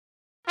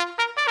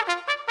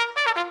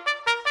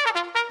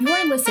You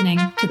are listening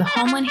to the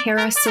Homeland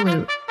Heroes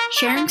Salute,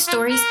 sharing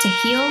stories to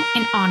heal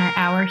and honor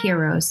our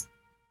heroes.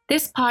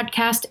 This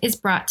podcast is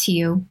brought to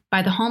you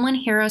by the Homeland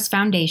Heroes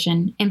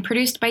Foundation and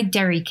produced by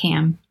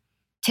DairyCam.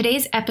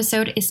 Today's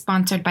episode is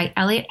sponsored by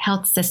Elliott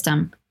Health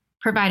System,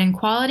 providing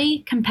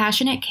quality,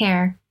 compassionate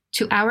care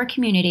to our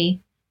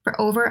community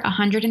for over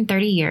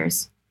 130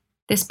 years.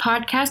 This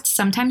podcast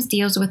sometimes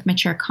deals with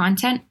mature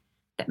content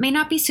that may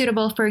not be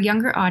suitable for a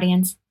younger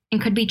audience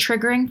and could be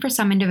triggering for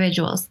some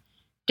individuals.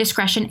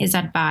 Discretion is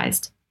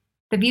advised.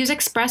 The views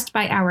expressed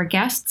by our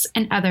guests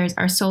and others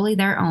are solely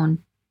their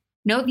own.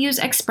 No views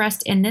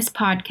expressed in this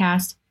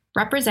podcast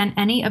represent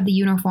any of the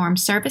uniformed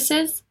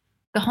services,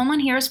 the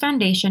Homeland Heroes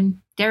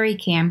Foundation,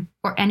 DairyCam,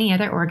 or any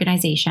other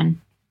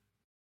organization.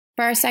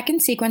 For our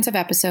second sequence of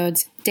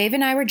episodes, Dave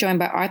and I were joined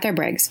by Arthur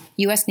Briggs,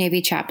 U.S.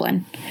 Navy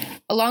chaplain.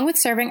 Along with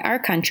serving our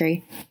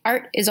country,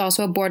 Art is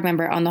also a board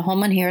member on the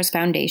Homeland Heroes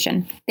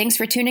Foundation. Thanks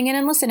for tuning in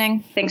and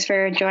listening. Thanks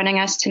for joining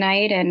us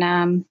tonight.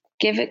 And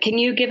can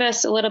you give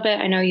us a little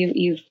bit? I know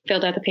you've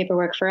filled out the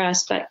paperwork for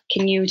us, but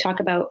can you talk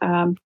about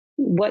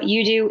what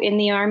you do in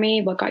the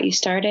Army, what got you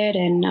started,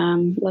 and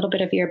a little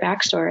bit of your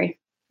backstory?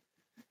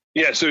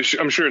 Yeah, so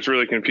I'm sure it's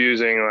really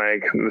confusing.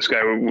 Like, this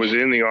guy was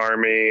in the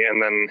Army,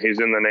 and then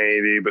he's in the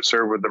Navy, but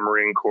served with the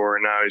Marine Corps,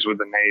 and now he's with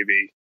the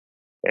Navy.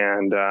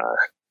 And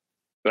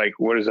like,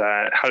 what is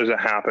that? How does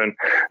that happen?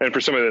 And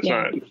for somebody that's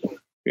not,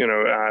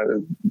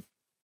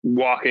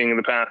 walking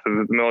the path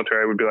of the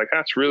military, would be like,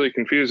 that's really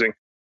confusing.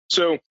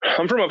 So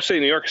I'm from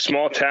upstate New York, a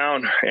small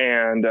town,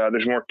 and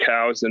there's more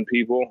cows than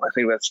people. I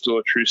think that's still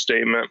a true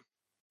statement.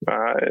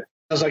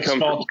 Sounds like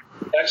small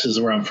Texas,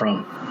 where I'm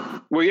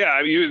from. Well, yeah,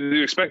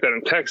 you expect that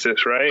in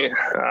Texas, right?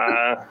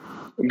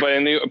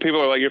 But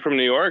people are like, "You're from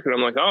New York," and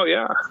I'm like, "Oh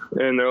yeah,"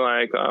 and they're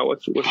like,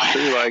 "What's the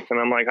city like?" And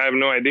I'm like, "I have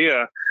no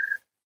idea."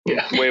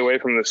 Yeah. Way away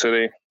from the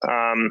city.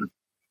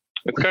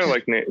 It's kind of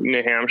like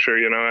New Hampshire,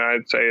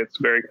 I'd say it's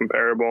very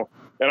comparable.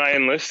 And I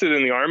enlisted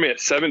in the Army at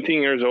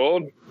 17 years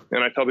old.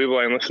 And I tell people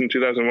I enlisted in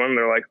 2001.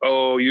 They're like,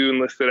 "Oh, you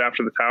enlisted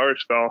after the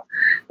towers fell."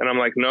 And I'm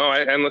like, "No,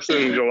 I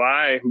enlisted in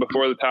July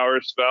before the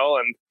towers fell."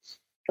 And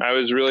I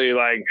was really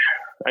like,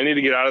 I need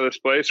to get out of this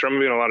place or I'm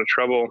going to be in a lot of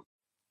trouble,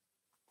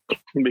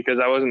 because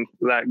I wasn't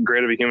that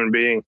great of a human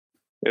being.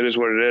 It is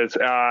what it is.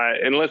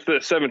 Enlisted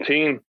at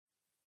 17,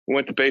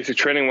 went to basic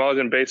training. While I was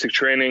in basic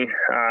training,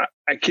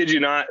 I kid you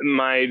not,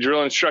 my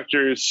drill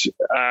instructors,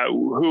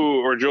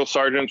 or drill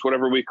sergeants,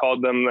 whatever we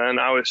called them then,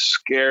 I was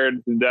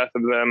scared to death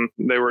of them.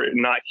 They were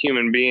not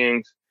human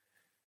beings.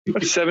 I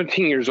was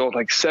 17 years old,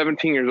 and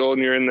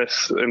you're in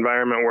this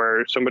environment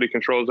where somebody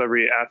controls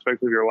every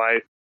aspect of your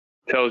life,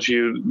 tells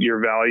you your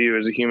value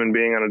as a human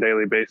being on a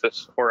daily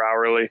basis or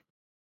hourly.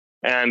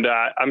 And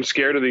I'm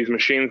scared of these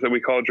machines that we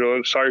call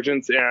drill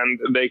sergeants, and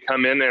they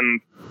come in and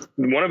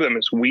one of them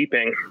is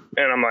weeping.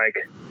 And I'm like,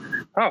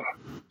 oh,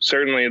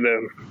 certainly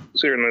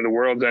the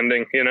world's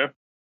ending,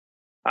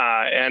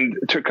 and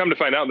to come to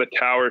find out, the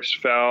towers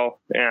fell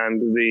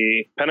and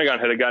the Pentagon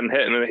had gotten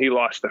hit, and he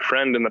lost a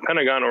friend in the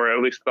Pentagon, or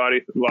at least thought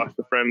he lost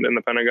a friend in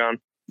the Pentagon.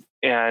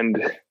 And,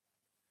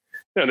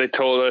 they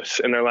told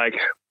us, and they're like,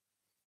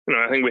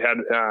 I think we had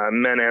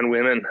men and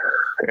women,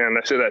 and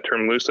I say that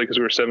term loosely because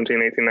we were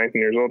 17, 18,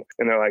 19 years old.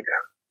 And they're like,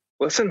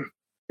 "Listen,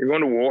 you're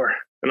going to war."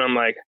 And I'm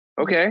like,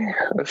 okay,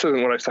 this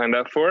isn't what I signed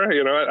up for.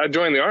 I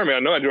joined the Army. I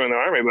know I joined the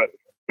Army, but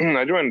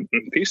I joined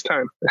in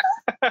peacetime.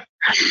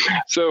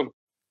 So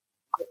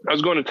I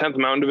was going to 10th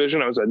Mountain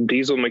Division. I was a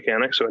diesel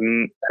mechanic. So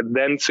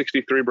then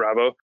 63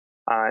 Bravo,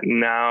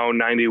 now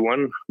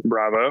 91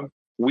 Bravo.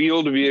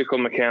 Wheeled vehicle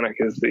mechanic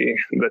is the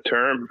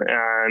term.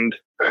 And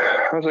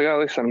I was like, at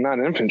least I'm not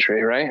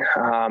infantry, right?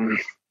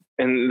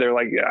 And they're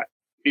like,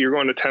 you're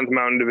going to 10th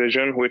Mountain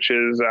Division, which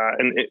is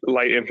an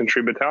light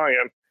infantry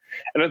battalion.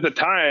 And at the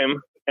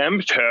time,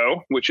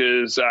 MTO, which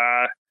is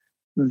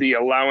the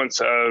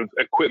allowance of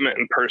equipment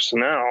and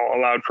personnel,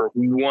 allowed for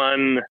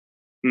one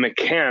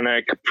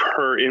mechanic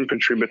per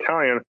infantry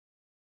battalion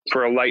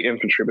for a light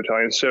infantry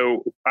battalion.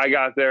 So I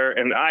got there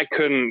and I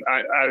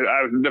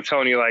was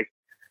telling you, like,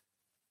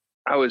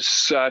 I was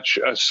such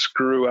a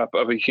screw up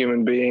of a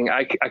human being.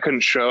 I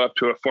couldn't show up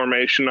to a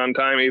formation on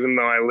time, even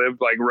though I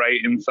lived like right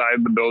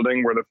inside the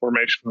building where the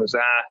formation was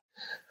at.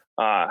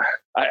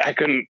 I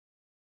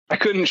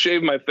couldn't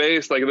shave my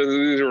face. Like,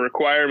 these are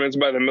requirements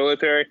by the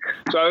military.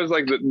 So I was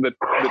like the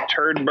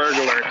turd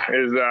burglar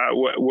is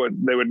what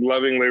they would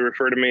lovingly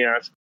refer to me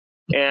as.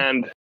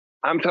 And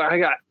I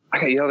got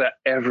yelled at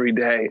every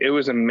day. It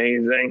was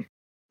amazing.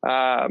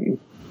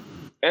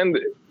 And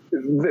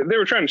they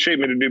were trying to shape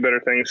me to do better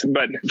things.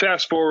 But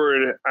fast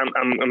forward,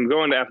 I'm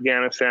going to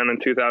Afghanistan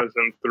in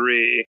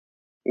 2003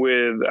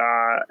 with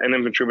an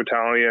infantry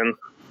battalion,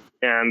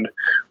 and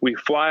we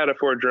fly out of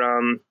Fort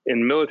Drum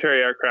in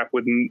military aircraft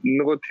with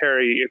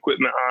military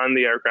equipment on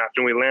the aircraft,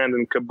 and we land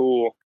in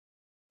Kabul.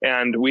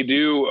 And we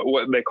do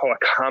what they call a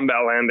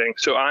combat landing.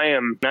 So I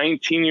am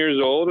 19 years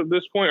old at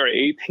this point, or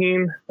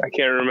 18. I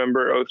can't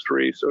remember,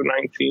 03, so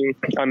 19.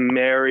 I'm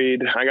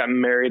married. I got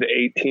married at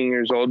 18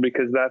 years old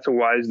because that's a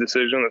wise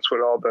decision. That's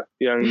what all the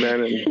young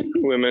men and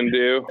women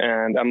do.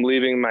 And I'm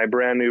leaving my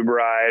brand new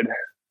bride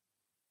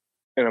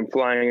and I'm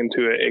flying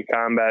into a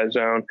combat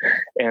zone,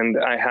 and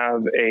I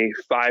have a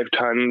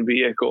 5-ton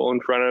vehicle in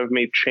front of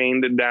me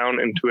chained down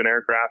into an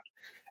aircraft.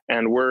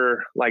 And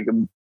we're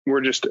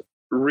just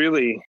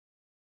really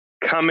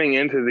coming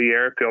into the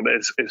airfield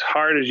as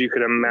hard as you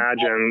could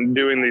imagine,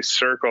 doing these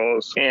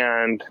circles.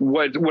 And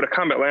what a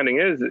combat landing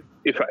is,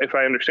 if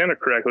I understand it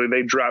correctly,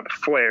 they drop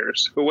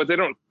flares. But what they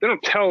don't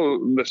tell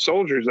the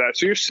soldiers that.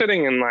 So you're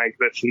sitting in like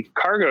this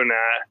cargo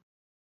net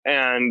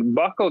and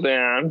buckled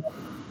in.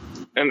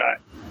 And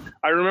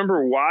I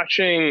remember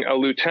watching a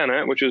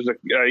lieutenant, which is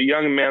a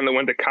young man that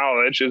went to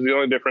college, is the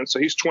only difference. So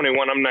he's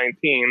 21, I'm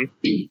 19.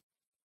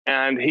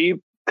 And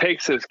he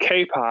takes his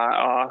K-pot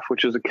off,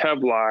 which is a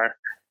Kevlar,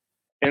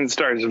 and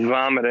starts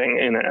vomiting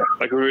in it,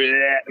 like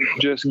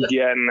just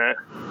getting it.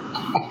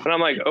 And I'm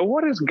like, oh,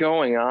 what is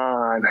going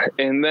on?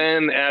 And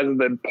then as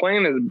the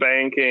plane is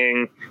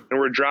banking and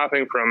we're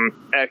dropping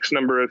from X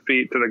number of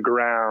feet to the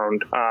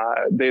ground,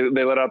 they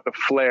let out the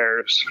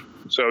flares.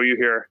 So you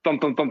hear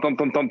thump, thump, thump, thump,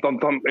 thump, thump,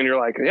 thump, thump, and you're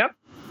like, yep,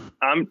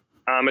 I'm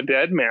a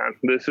dead man.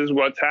 This is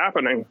what's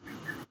happening.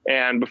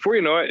 And before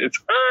you know it, it's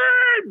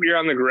you're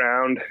on the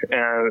ground,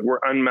 and we're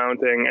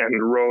unmounting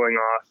and rolling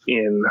off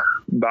in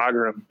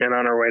Bagram and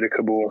on our way to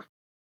Kabul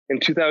in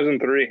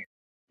 2003.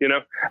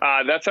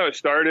 That's how it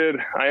started.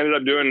 I ended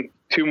up doing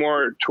 2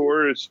 more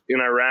tours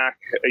in Iraq,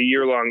 a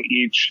year long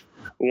each,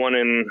 one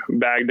in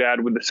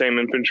Baghdad with the same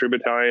infantry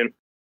battalion.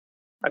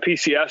 I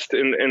PCS'd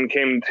and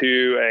came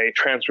to a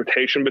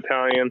transportation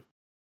battalion,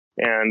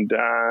 and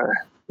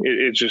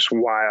it's just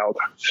wild.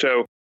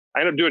 So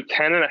I ended up doing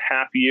 10 and a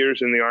half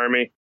years in the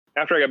Army.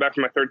 After I got back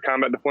from my 3rd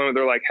combat deployment,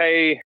 they're like,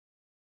 hey,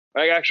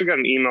 I actually got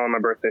an email on my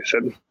birthday that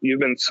said,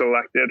 you've been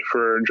selected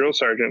for drill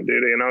sergeant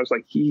duty. And I was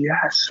like,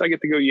 yes, I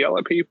get to go yell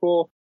at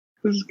people.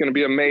 This is going to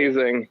be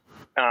amazing.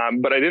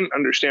 But I didn't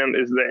understand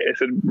is that it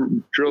said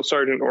drill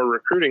sergeant or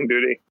recruiting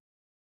duty.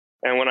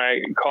 And when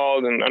I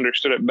called and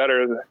understood it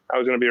better, I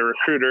was going to be a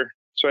recruiter.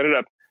 So I ended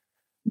up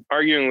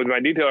arguing with my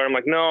detailer. I'm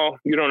like, no,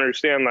 you don't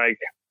understand, like,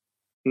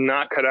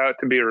 not cut out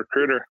to be a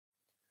recruiter.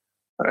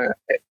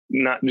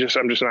 I'm just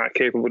not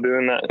capable of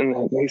doing that.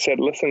 And he said,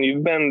 listen,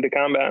 you've been to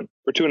combat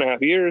for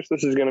 2.5 years.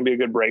 This is going to be a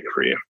good break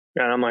for you.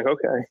 And I'm like,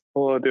 okay,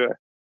 well, I'll do it.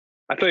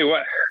 I tell you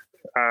what,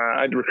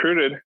 I'd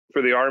recruited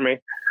for the Army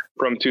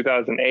from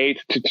 2008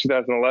 to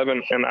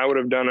 2011, and I would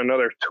have done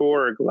another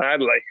tour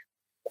gladly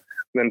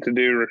than to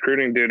do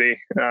recruiting duty.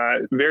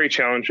 Very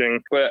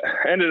challenging, but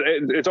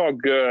it's all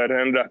good.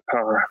 I ended up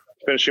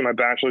finishing my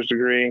bachelor's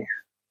degree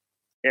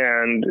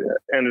and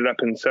ended up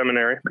in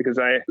seminary because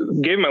I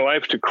gave my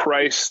life to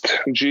Christ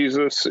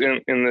Jesus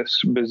in this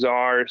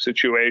bizarre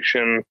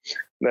situation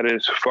that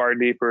is far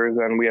deeper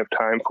than we have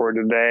time for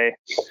today.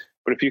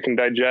 But if you can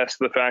digest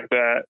the fact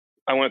that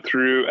I went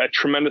through a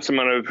tremendous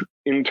amount of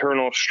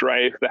internal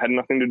strife that had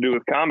nothing to do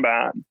with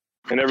combat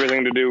and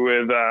everything to do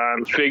with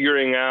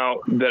figuring out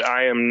that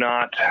I am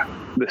not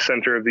the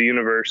center of the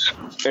universe,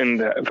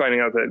 and finding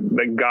out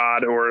that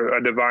God or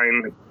a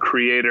divine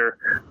creator,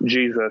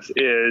 Jesus,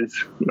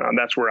 is,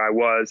 that's where I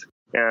was.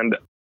 And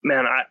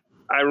man,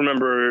 I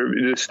remember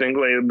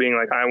distinctly being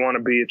like, I want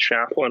to be a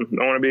chaplain.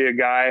 I want to be a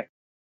guy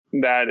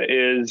that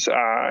is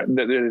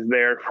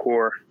there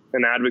for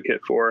an advocate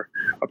for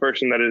a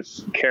person that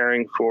is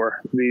caring for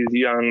these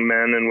young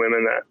men and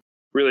women that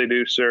really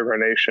do serve our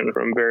nation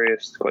from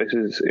various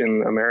places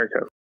in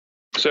America.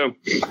 So,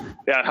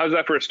 yeah, how's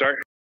that for a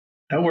start?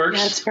 That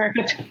works. That's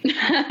perfect.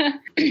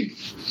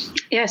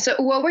 Yeah. So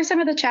what were some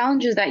of the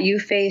challenges that you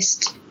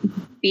faced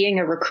being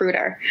a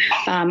recruiter?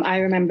 I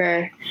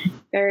remember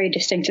very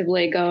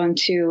distinctively going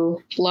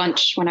to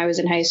lunch when I was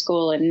in high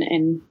school,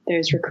 and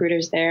there's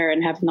recruiters there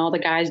and having all the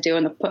guys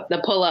doing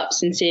the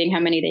pull-ups and seeing how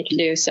many they can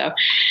do. So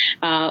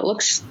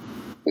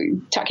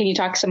can you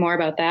talk some more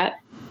about that?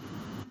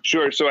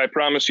 Sure. So I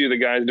promise you the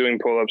guys doing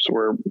pull-ups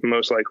were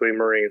most likely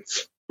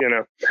Marines.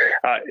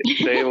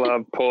 They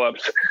love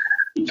pull-ups.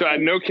 So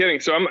no kidding.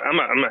 So I'm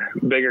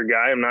a bigger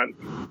guy. I'm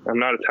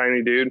not a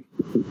tiny dude,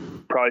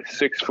 probably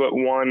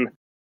 6'1",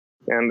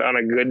 and on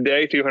a good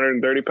day,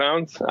 230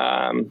 pounds.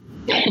 And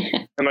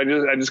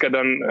I just got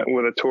done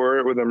with a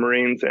tour with the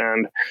Marines,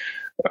 and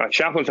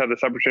chaplains have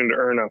this opportunity to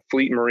earn a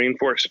Fleet Marine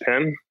Force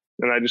pin.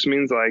 And that just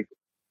means like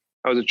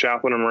I was a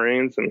chaplain of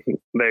Marines, and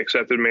they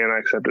accepted me and I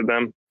accepted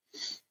them.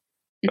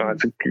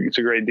 It's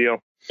a great deal.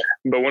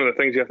 But one of the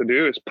things you have to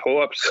do is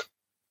pull-ups.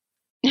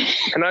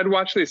 And I'd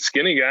watch these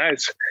skinny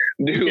guys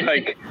do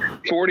like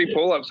 40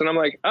 pull-ups, and I'm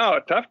like, oh,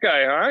 tough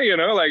guy, huh?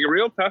 Like a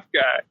real tough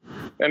guy.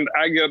 And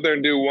I go up there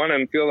and do one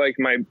and feel like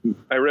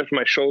I ripped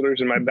my shoulders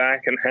and my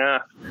back in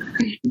half.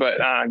 But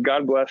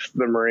God bless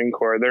the Marine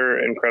Corps.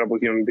 They're incredible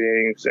human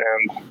beings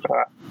and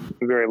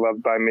very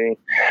loved by me.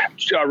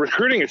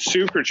 Recruiting is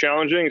super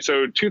challenging.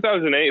 So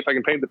 2008, if I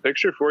can paint the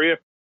picture for you,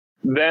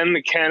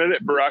 then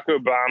candidate Barack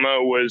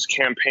Obama was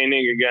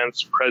campaigning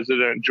against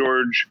President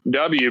George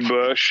W.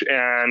 Bush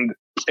and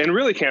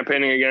really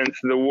campaigning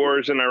against the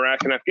wars in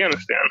Iraq and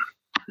Afghanistan.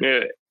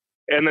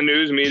 And the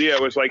news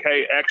media was like,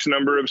 hey, X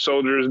number of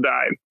soldiers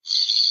died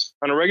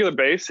on a regular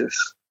basis.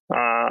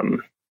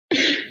 And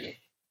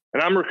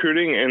And I'm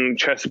recruiting in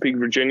Chesapeake,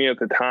 Virginia at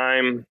the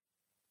time.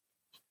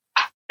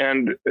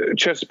 And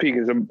Chesapeake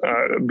is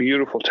a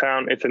beautiful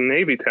town. It's a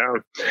Navy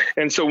town.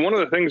 And so one of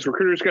the things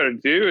recruiters got to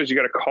do is you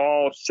got to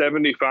call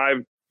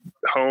 75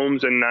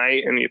 homes a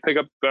night, and you pick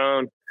up the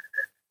phone.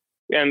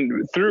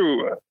 And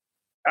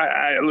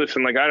I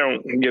listen, like, I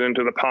don't get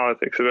into the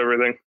politics of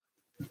everything,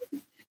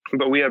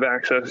 but we have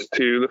access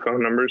to the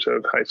phone numbers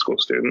of high school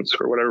students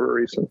for whatever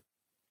reason.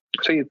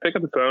 So you pick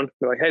up the phone,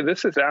 you're like, hey,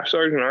 this is Staff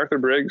Sergeant Arthur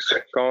Briggs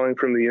calling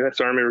from the U.S.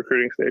 Army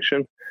recruiting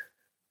station.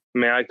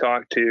 May I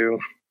talk to,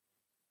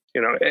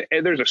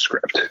 there's a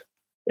script.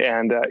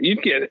 And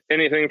you'd get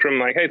anything from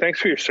like, hey, thanks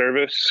for your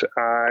service.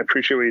 I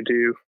appreciate what you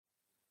do,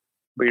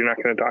 but you're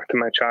not going to talk to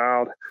my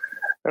child.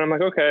 And I'm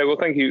like, okay, well,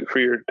 thank you for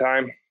your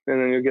time.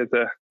 And then you'll get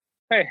the,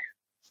 hey,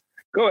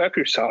 go F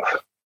yourself.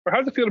 Or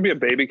how's it feel to be a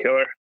baby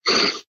killer?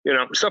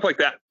 Stuff like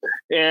that.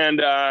 And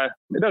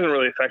it doesn't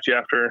really affect you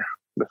after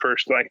the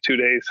first 2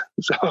 days.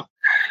 So,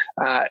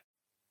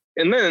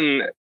 and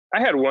then I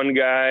had one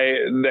guy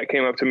that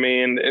came up to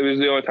me, and it was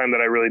the only time that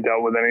I really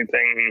dealt with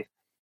anything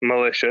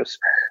malicious.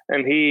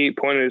 And he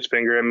pointed his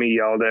finger at me,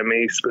 yelled at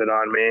me, spit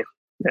on me,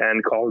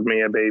 and called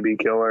me a baby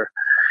killer.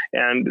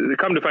 And to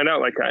come to find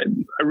out,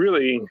 I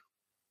really,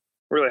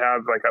 really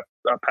have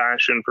a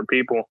passion for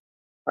people.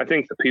 I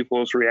think the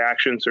people's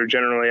reactions are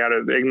generally out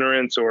of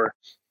ignorance or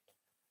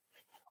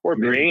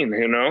pain,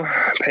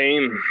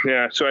 pain.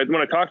 Yeah. So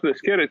when I talked to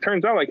this kid, it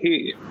turns out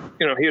he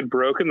had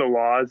broken the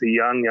law as a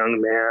young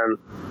man,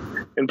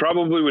 and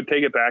probably would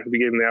take it back if he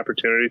gave him the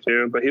opportunity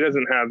to, but he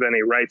doesn't have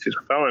any rights. He's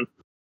a felon.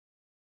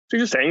 So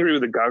he's just angry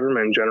with the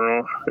government in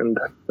general. And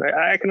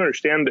I can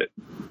understand it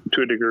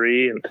to a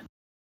degree. And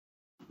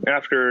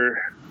after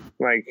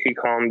he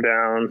calmed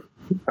down,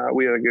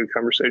 we had a good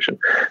conversation.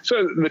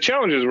 So the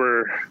challenges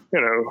were,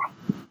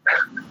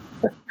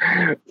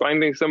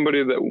 finding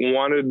somebody that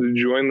wanted to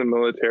join the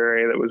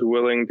military, that was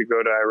willing to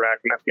go to Iraq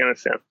and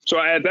Afghanistan. So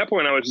at that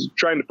point, I was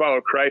trying to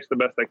follow Christ the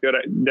best I could.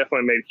 I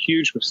definitely made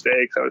huge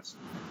mistakes. I was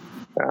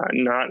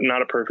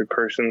not a perfect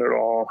person at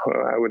all.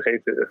 I would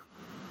hate to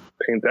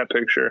paint that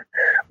picture.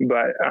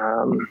 But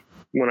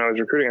when I was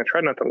recruiting, I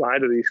tried not to lie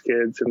to these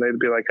kids, and they'd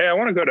be like, hey, I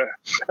want to go to,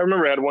 I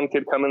remember I had one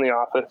kid come in the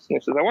office, and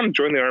he says, I want to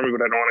join the Army,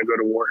 but I don't want to go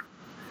to war.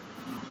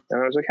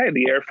 And I was like, hey,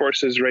 the Air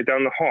Force is right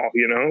down the hall,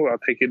 I'll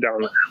take you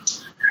down there.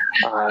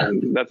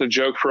 That's a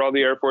joke for all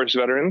the Air Force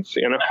veterans,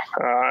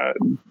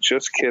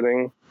 just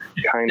kidding,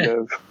 kind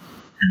of.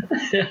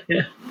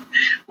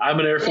 I'm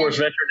an Air Force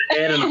veteran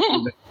and an Army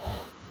veteran,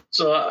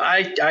 so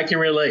I can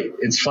relate.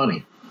 It's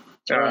funny.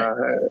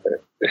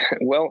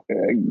 Well,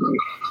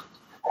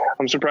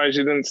 I'm surprised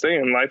you didn't stay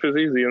in. Life is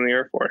easy in the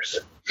Air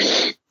Force.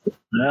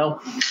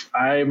 Well,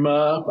 I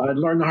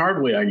learned the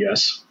hard way, I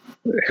guess,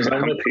 because I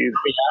went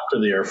after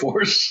the Air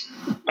Force.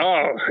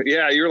 Oh,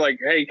 yeah. You're like,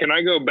 hey, can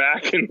I go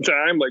back in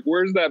time?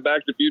 Where's that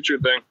Back to the Future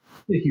thing?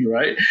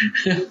 Right.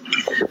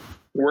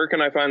 Where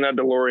can I find that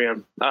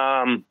DeLorean?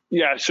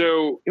 Yeah.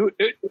 So,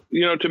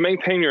 to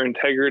maintain your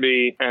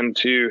integrity and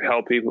to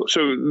help people.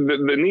 So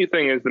the neat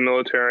thing is the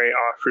military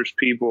offers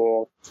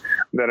people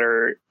that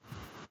are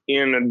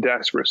in a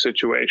desperate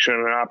situation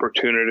an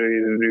opportunity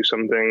to do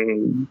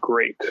something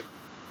great.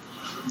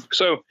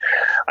 So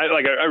I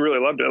really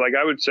loved it.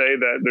 I would say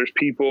that there's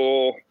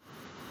people,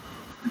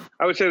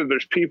 I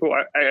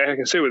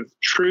can say with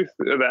truth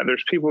that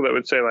there's people that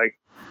would say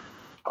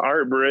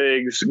Art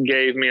Briggs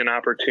gave me an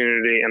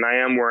opportunity, and I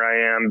am where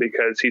I am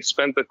because he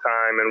spent the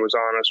time and was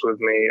honest with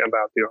me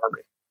about the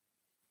Army.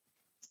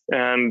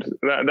 And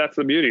that's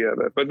the beauty of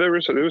it. But it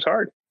was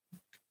hard.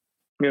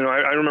 I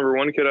remember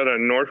one kid out of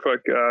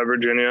Norfolk,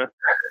 Virginia.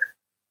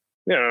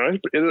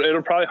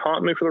 It'll probably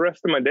haunt me for the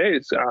rest of my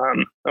days.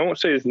 I won't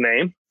say his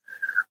name,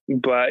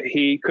 but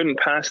he couldn't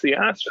pass the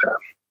ASVAB,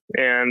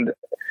 and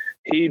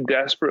he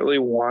desperately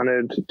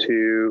wanted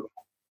to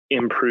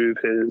improve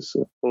his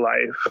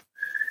life.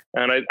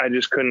 And I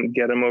just couldn't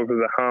get him over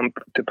the hump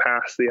to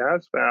pass the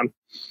ASVAB.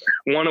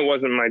 One, it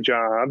wasn't my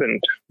job.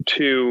 And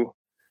two,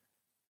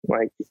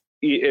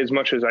 as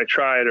much as I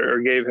tried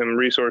or gave him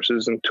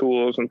resources and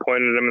tools and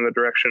pointed him in the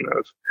direction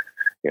of,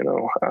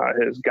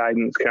 his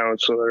guidance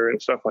counselor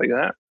and stuff like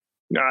that,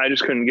 I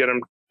just couldn't get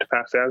him to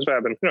pass the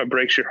ASVAB. And, it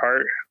breaks your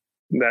heart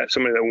that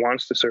somebody that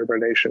wants to serve our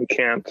nation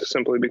can't,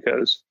 simply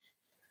because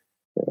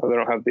they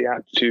don't have the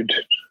aptitude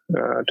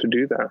to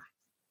do that.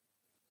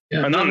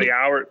 Yeah, and then the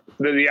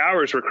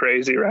hours were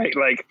crazy, right?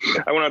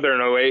 I went out there in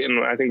 2008,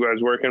 and I think I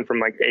was working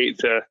from 8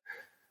 to,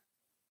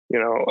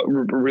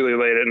 really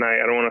late at night.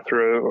 I don't want to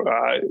throw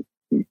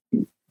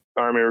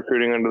Army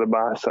recruiting under the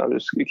bus. I'll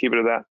just keep it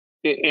at that.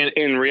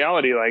 In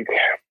reality, I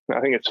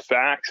think it's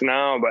facts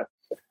now, but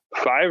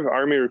 5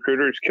 Army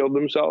recruiters killed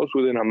themselves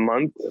within a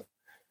month.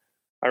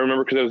 I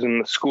remember because I was in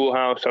the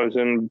schoolhouse. I was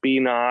in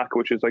BNOC,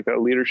 which is a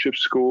leadership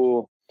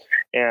school.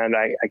 And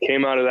I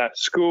came out of that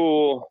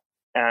school,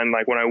 and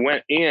when I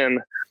went in,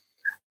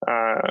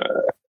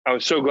 I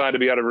was so glad to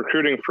be out of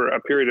recruiting for a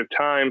period of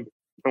time.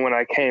 And when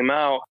I came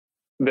out,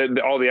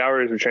 all the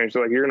hours have changed.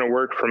 They're like, you're going to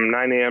work from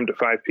 9 a.m. to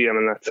 5 p.m.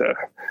 and that's it,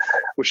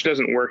 which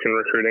doesn't work in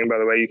recruiting, by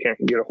the way. You can't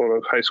get a hold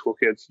of high school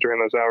kids during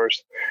those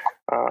hours.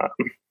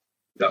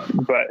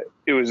 But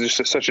it was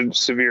just such a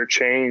severe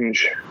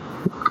change.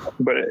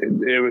 But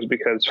it was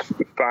because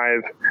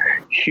 5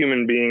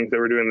 human beings that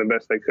were doing the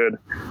best they could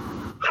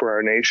for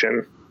our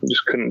nation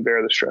just couldn't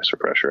bear the stress or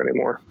pressure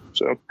anymore.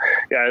 So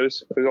yeah, it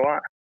was a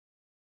lot.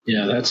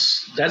 Yeah,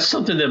 that's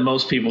something that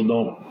most people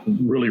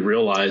don't really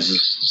realize,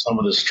 is some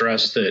of the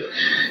stress that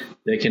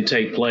can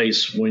take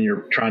place when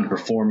you're trying to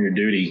perform your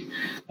duty.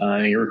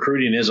 Your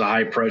recruiting is a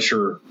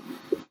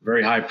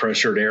very high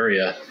pressured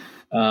area.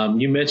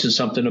 You mentioned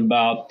something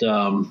about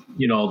the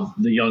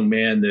young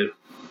man that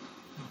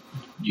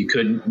you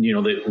couldn't,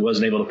 that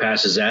wasn't able to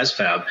pass his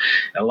ASVAB.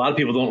 A lot of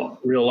people don't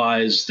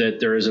realize that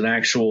there is an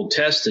actual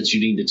test that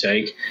you need to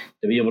take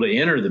to be able to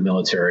enter the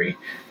military.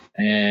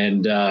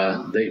 And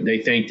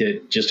they think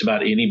that just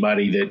about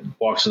anybody that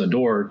walks in the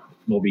door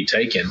will be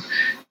taken.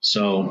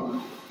 So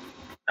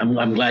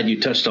I'm glad you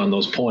touched on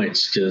those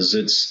points, because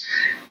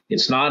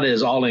it's not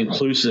as all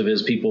inclusive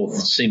as people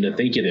seem to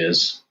think it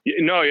is.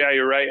 No, yeah,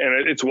 you're right,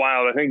 and it's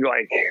wild. I think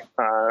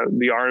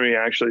the Army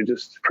actually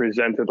just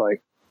presented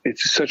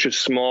it's such a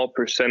small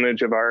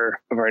percentage of our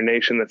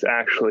nation that's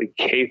actually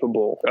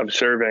capable of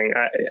serving.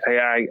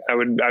 I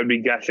would be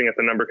guessing at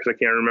the number because I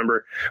can't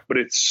remember, but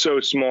it's so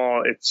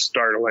small, it's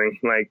startling,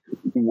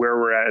 where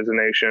we're at as a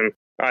nation,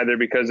 either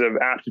because of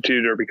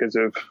aptitude or because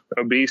of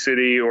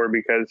obesity or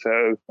because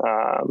of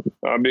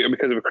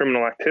a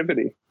criminal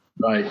activity.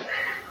 Right.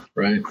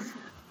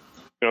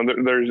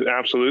 There's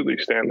absolutely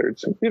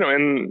standards,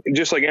 and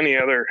just like any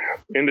other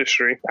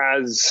industry,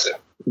 as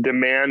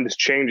demand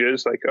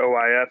changes, like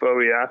OIF,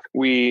 OEF,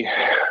 we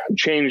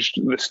changed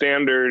the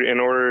standard in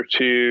order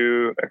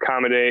to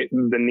accommodate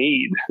the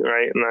need,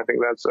 right? And I think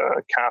that's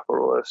a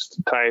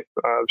capitalist type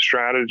of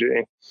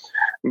strategy.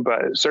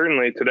 But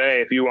certainly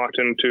today, if you walked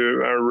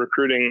into a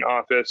recruiting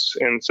office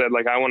and said,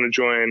 I want to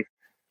join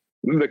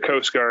the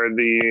Coast Guard,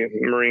 the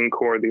Marine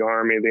Corps, the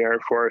Army, the Air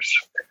Force,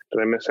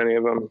 did I miss any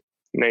of them?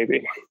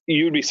 Maybe.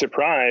 You'd be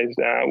surprised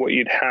at what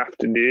you'd have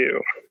to do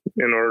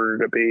in order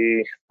to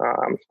be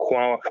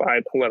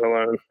qualified, let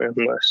alone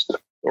enlist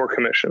or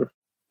commission.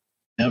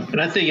 Yep.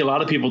 And I think a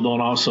lot of people don't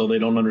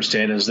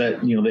understand is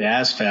that, the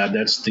ASVAB,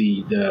 that's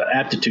the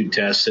aptitude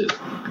test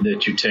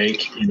that you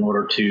take in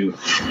order to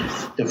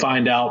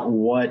find out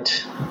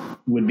what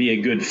would be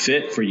a good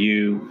fit for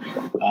you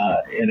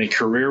in a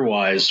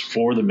career-wise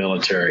for the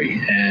military.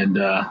 And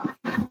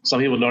some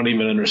people don't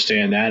even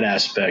understand that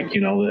aspect,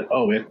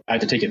 that, I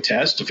have to take a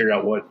test to figure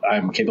out what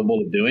I'm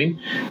capable of doing.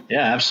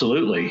 Yeah,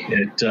 absolutely.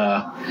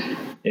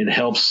 It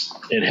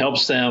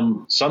helps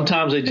them.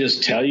 Sometimes they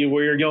just tell you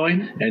where you're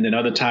going, and then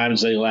other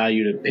times they allow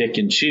you to pick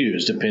and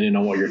choose depending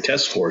on what your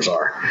test scores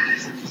are.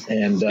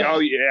 And oh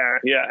yeah.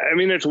 I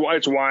mean, it's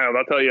wild.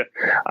 I'll tell you,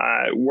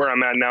 where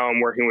I'm at now,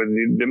 I'm working with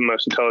the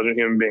most intelligent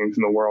human beings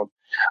in the world.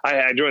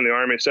 I joined the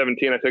Army at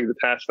 17. I took the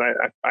test,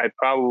 and I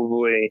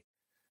probably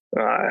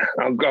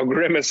I'll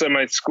grimace at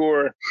my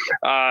score.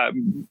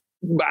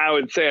 But I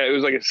would say it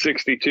was a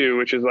 62,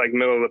 which is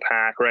middle of the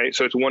pack, right?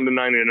 So it's 1 to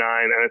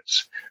 99, and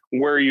it's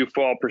where you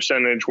fall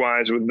percentage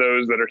wise with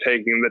those that are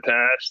taking the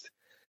test.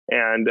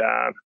 And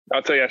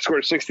I'll tell you, I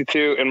scored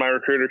 62, and my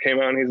recruiter came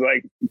out and he's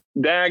like,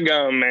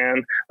 daggum,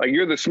 man,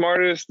 you're the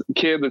smartest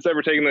kid that's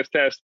ever taken this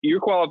test.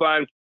 You're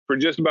qualified for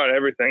just about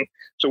everything.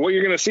 So what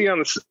you're going to see on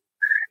this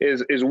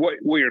is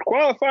what you're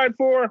qualified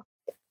for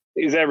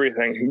is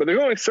everything. But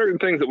there's only certain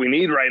things that we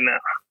need right now.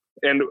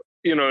 And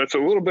it's a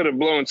little bit of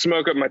blowing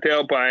smoke up my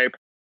tailpipe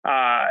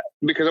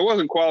because I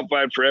wasn't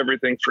qualified for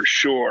everything for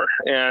sure.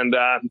 And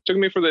it took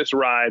me for this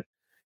ride.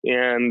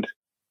 And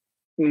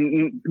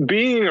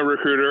being a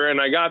recruiter, and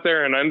I got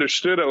there and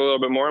understood it a little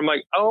bit more, I'm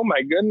like, oh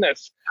my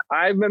goodness,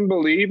 I've been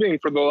believing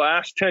for the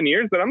last 10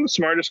 years that I'm the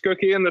smartest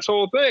cookie in this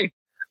whole thing.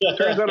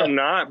 Turns out I'm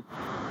not.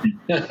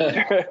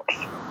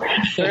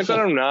 Turns out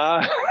I'm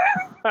not.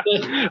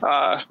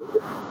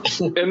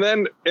 And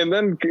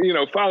then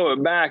follow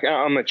it back.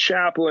 I'm a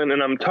chaplain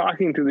and I'm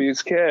talking to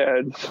these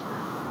kids,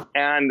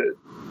 and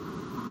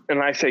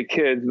I say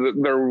kids,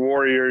 they're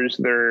warriors,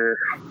 they're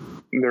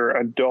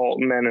adult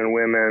men and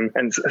women,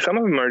 and some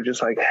of them are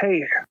just like,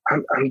 hey,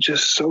 I'm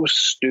just so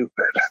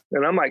stupid,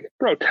 and I'm like,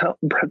 bro, tell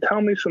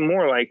me some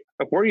more,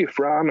 where are you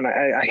from? And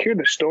I hear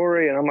the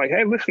story, and I'm like,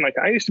 hey, listen,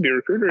 I used to be a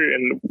recruiter,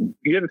 and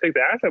you had to take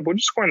the ASVAB. We'll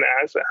just score on the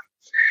ASVAB.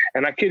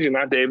 And I kid you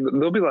not, Dave,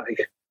 they'll be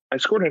like, I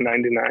scored a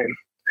 99. And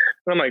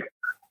I'm like,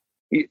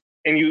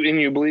 and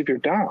you believe you're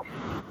dumb.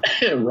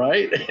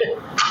 Right.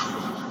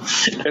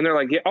 And they're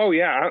like, yeah, oh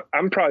yeah,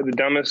 I'm probably the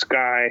dumbest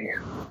guy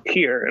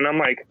here. And I'm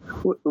like,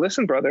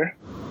 listen, brother,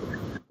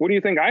 what do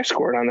you think I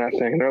scored on that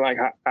thing? And they're like,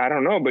 I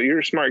don't know, but you're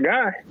a smart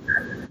guy.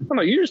 I'm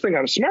like, you just think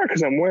I'm smart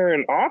because I'm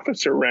wearing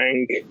officer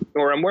rank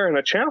or I'm wearing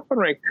a chaplain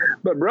rank.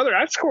 But brother,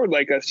 I scored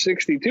a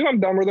 62. I'm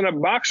dumber than a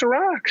box of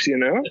rocks,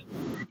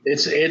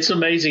 It's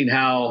amazing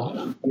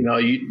how,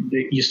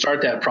 you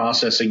start that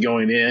process of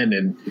going in,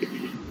 and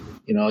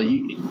You know,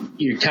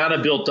 you're kind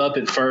of built up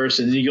at first,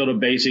 and then you go to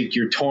basic,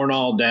 you're torn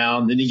all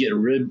down. Then you get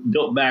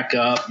built back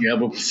up. You're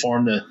able to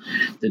perform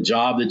the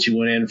job that you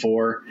went in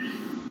for.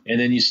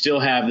 And then you still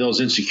have those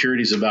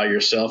insecurities about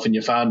yourself, and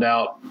you find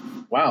out,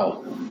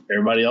 wow,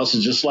 everybody else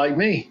is just like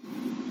me.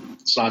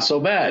 It's not so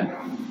bad.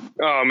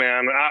 Oh,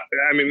 man.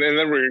 I mean, and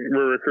then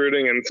we're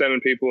recruiting and sending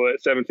people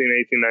at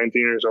 17, 18,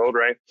 19 years old,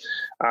 right?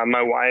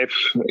 My wife,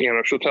 you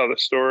know, she'll tell the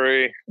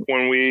story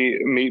when we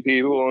meet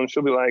people, and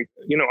she'll be like,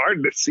 you know,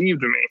 Art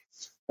deceived me.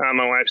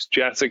 My wife's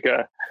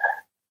Jessica,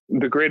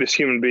 the greatest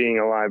human being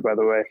alive, by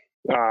the way.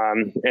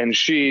 And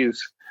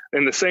she's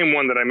in the same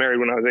one that I married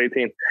when I was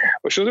 18.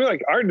 But she'll be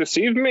like, Art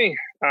deceived me.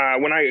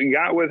 When I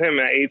got with him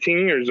at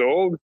 18 years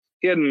old,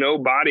 he had no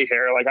body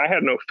hair. Like, I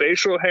had no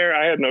facial hair.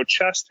 I had no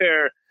chest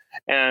hair.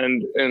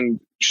 And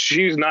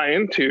she's not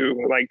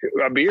into like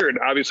a beard.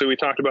 Obviously, we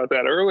talked about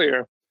that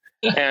earlier.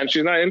 And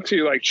she's not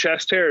into like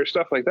chest hair or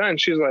stuff like that. And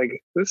she's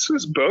like, this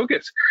is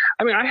bogus.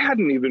 I mean, I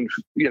hadn't even,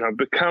 you know,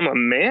 become a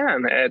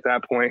man at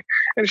that point.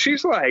 And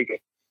she's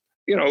like,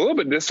 you know, a little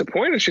bit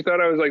disappointed. She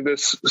thought I was like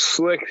this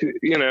slick,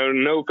 you know,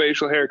 no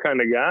facial hair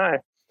kind of guy.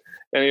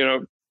 And, you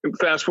know,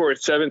 fast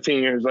forward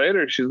 17 years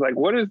later, she's like,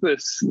 what is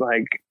this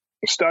like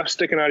stuff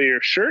sticking out of your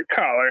shirt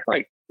collar?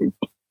 Like, what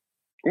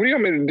do you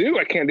want me to do?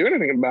 I can't do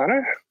anything about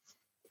it.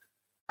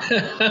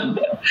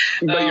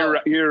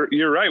 But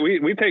you're right.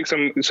 We take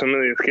some of these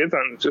kids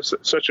on just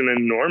such an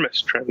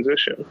enormous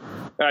transition,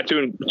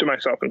 to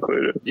myself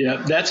included.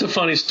 Yeah, that's a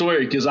funny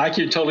story because I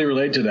can totally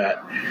relate to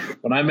that.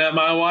 When I met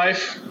my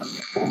wife,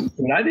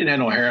 when I didn't have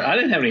no hair, I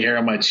didn't have any hair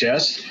on my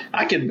chest.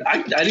 I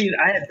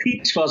had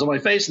peach fuzz on my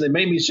face, and they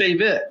made me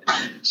shave it.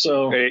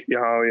 So,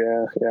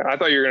 yeah. I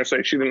thought you were gonna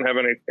say she didn't have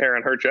any hair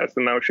on her chest,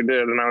 and now she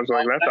did, and I was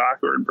like, that's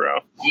awkward, bro.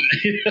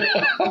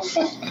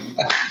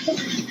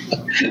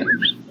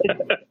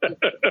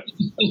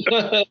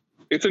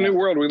 It's a new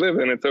world we live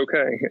in. It's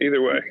okay.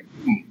 Either way.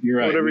 You're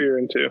right. Whatever you're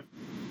into.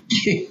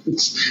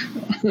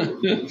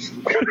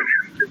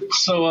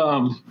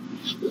 So,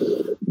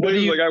 what do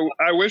you like?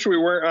 I wish we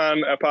weren't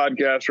on a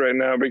podcast right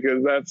now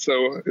because this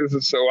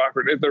is so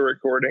awkward. It's a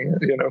recording,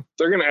 you know.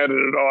 They're gonna edit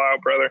it all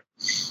out, brother.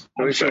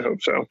 At least I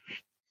hope so.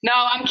 No,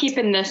 I'm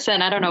keeping this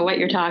in. I don't know what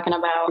you're talking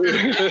about.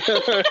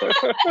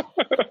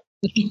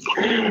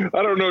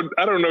 I don't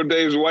know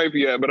Dave's wife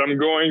yet, but I'm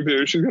going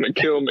to. She's going to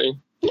kill me.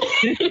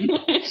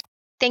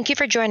 Thank you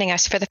for joining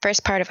us for the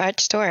first part of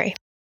Art's story.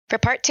 For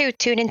part 2,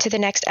 tune into the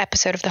next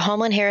episode of the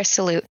Homeland Heroes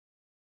Salute.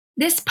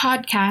 This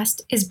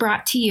podcast is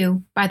brought to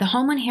you by the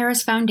Homeland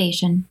Heroes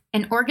Foundation,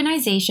 an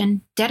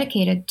organization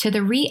dedicated to the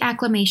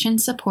reacclimation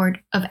support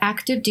of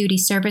active duty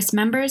service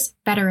members,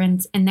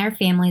 veterans, and their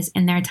families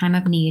in their time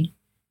of need.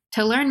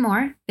 To learn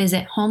more,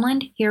 visit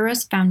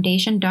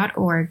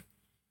homelandheroesfoundation.org.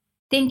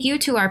 Thank you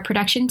to our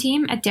production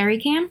team at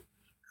DerryCam,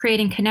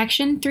 creating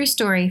connection through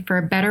story for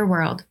a better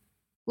world.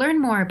 Learn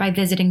more by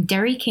visiting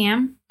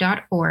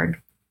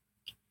derrycam.org.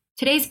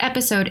 Today's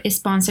episode is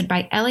sponsored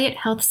by Elliott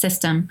Health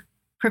System,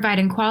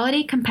 providing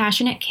quality,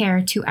 compassionate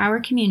care to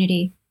our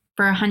community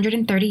for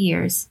 130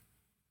 years.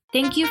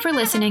 Thank you for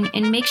listening,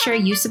 and make sure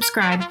you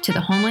subscribe to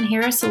the Homeland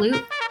Heroes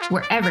Salute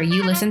wherever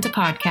you listen to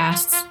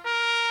podcasts.